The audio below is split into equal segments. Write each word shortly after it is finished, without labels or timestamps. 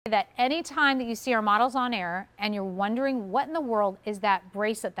that anytime that you see our models on air and you're wondering what in the world is that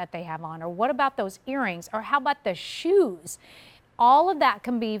bracelet that they have on, or what about those earrings, or how about the shoes, all of that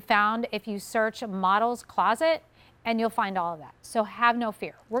can be found if you search models closet, and you'll find all of that. So have no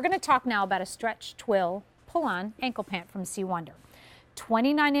fear. We're going to talk now about a stretch twill pull-on ankle pant from C. Wonder.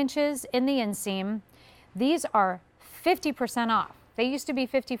 29 inches in the inseam. These are 50% off. They used to be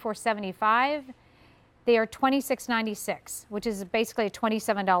 $54.75. They are $26.96, which is basically a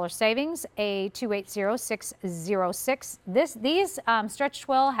 $27 savings, a 280606. These stretch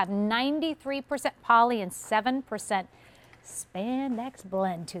twill have 93% poly and 7% spandex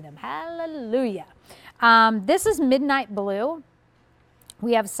blend to them. Hallelujah. This is midnight blue.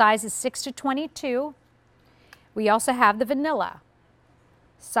 We have sizes 6 to 22. We also have the vanilla,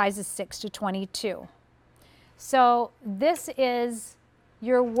 sizes 6 to 22. So this is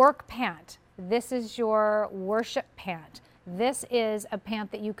your work pant. This is your worship pant. This is a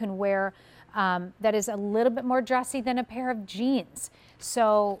pant that you can wear that is a little bit more dressy than a pair of jeans.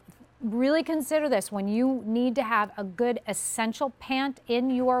 So really consider this when you need to have a good essential pant in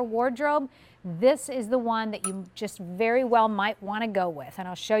your wardrobe. This is the one that you just very well might want to go with, and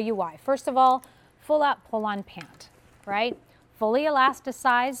I'll show you why. First of all, full out pull-on pant, right? Fully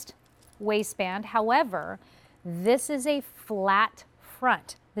elasticized waistband. However, this is a flat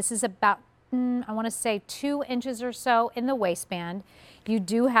front. This is about I want to say 2 inches or so in the waistband. You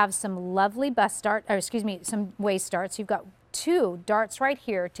do have some lovely bust dart, or excuse me, some waist darts. You've got 2 darts right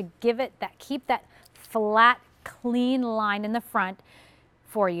here to give it that, keep that flat, clean line in the front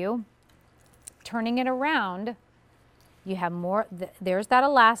for you. Turning it around, you have more, there's that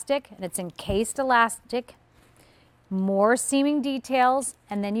elastic, and it's encased elastic, more seaming details,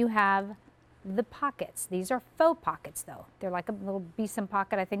 and then you have the pockets. These are faux pockets though. They're like a little besom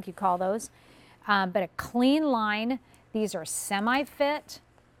pocket, I think you call those. But a clean line. These are semi-fit.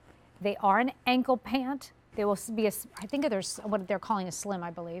 They are an ankle pant. They will be a, I think there's what they're calling a slim, I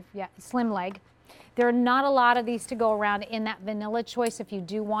believe. Yeah, slim leg. There are not a lot of these to go around in that vanilla choice if you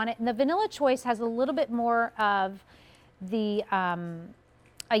do want it. And the vanilla choice has a little bit more of the,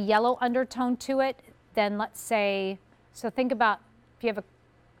 a yellow undertone to it than, let's say, so think about if you have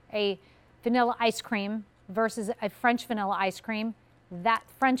a vanilla ice cream versus a French vanilla ice cream. That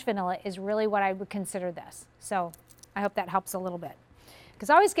French vanilla is really what I would consider this. So I hope that helps a little bit. Because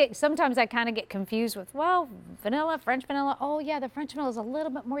I always sometimes I kind of get confused with, well, vanilla, French vanilla. Oh yeah, the French vanilla is a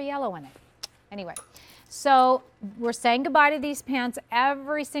little bit more yellow in it. Anyway, so we're saying goodbye to these pants.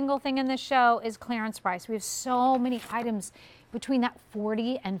 Every single thing in the show is clearance price. We have so many items between that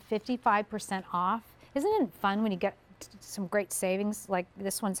 40 and 55% off. Isn't it fun when you get some great savings, like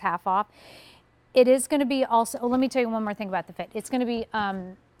this one's half off? It is going to be also, oh, let me tell you one more thing about the fit. It's going to be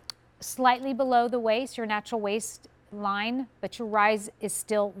slightly below the waist, your natural waist line, but your rise is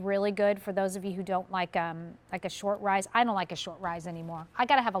still really good for those of you who don't like a short rise. I don't like a short rise anymore. I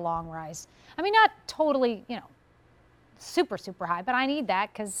got to have a long rise. I mean, not totally, you know, super, super high, but I need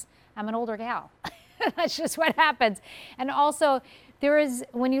that because I'm an older gal. That's just what happens. And also, there is,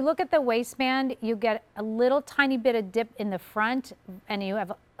 when you look at the waistband, you get a little tiny bit of dip in the front, and you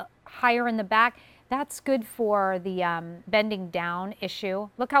have a higher in the back. That's good for the bending down issue.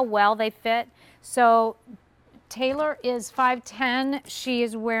 Look how well they fit. So Taylor is 5'10". She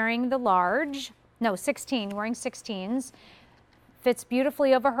is wearing the large, no, 16, wearing 16s. Fits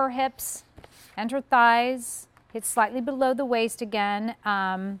beautifully over her hips and her thighs. It's slightly below the waist again.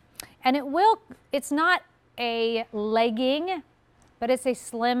 And it's not a legging, but it's a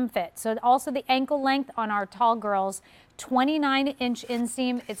slim fit. So also the ankle length on our tall girls, 29-inch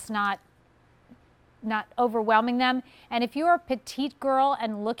inseam. It's not overwhelming them. And if you're a petite girl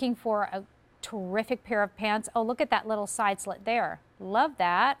and looking for a terrific pair of pants, oh, look at that little side slit there. Love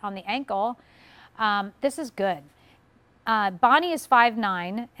that on the ankle. This is good. Bonnie is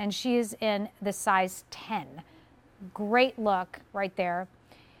 5'9", and she is in the size 10. Great look right there.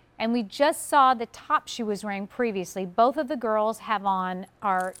 And we just saw the top she was wearing previously. Both of the girls have on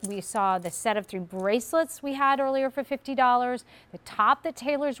we saw the set of 3 bracelets we had earlier for $50. The top that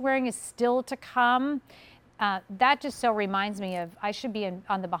Taylor's wearing is still to come. That just so reminds me of, I should be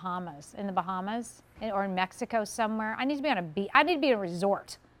on the Bahamas, or in Mexico somewhere. I need to be on a beach. I need to be at a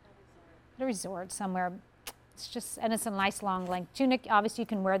resort. A resort somewhere. It's just, and it's a nice long length tunic. Obviously you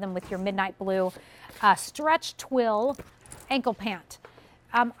can wear them with your midnight blue stretch twill ankle pant.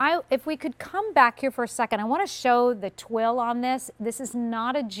 If we could come back here for a second, I want to show the twill on this. This is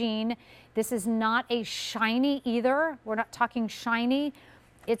not a jean. This is not a shiny either. We're not talking shiny.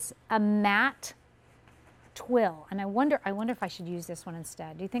 It's a matte twill. And I wonder if I should use this one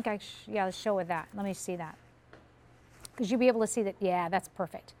instead. Do you think yeah, let's show with that. Let me see that. because you'll be able to see that, yeah, that's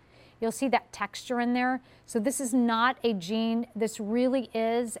perfect. You'll see that texture in there. So this is not a jean. This really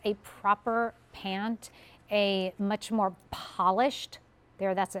is a proper pant, a much more polished.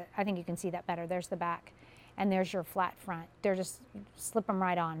 There, that's it. I think you can see that better. There's the back, and there's your flat front. They're just, slip them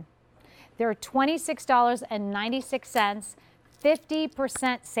right on. They're $26.96,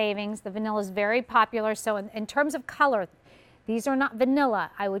 50% savings. The vanilla is very popular. So in terms of color, these are not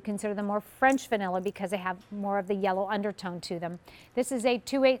vanilla. I would consider them more French vanilla because they have more of the yellow undertone to them. This is a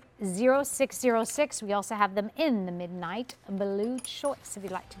 280606. We also have them in the midnight blue choice if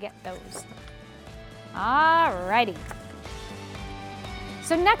you'd like to get those. All righty.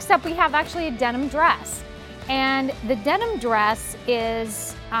 So next up we have actually a denim dress. And the denim dress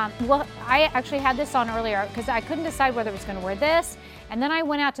is, well, I actually had this on earlier because I couldn't decide whether I was going to wear this. And then I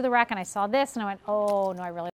went out to the rack and I saw this and I went, oh no, I really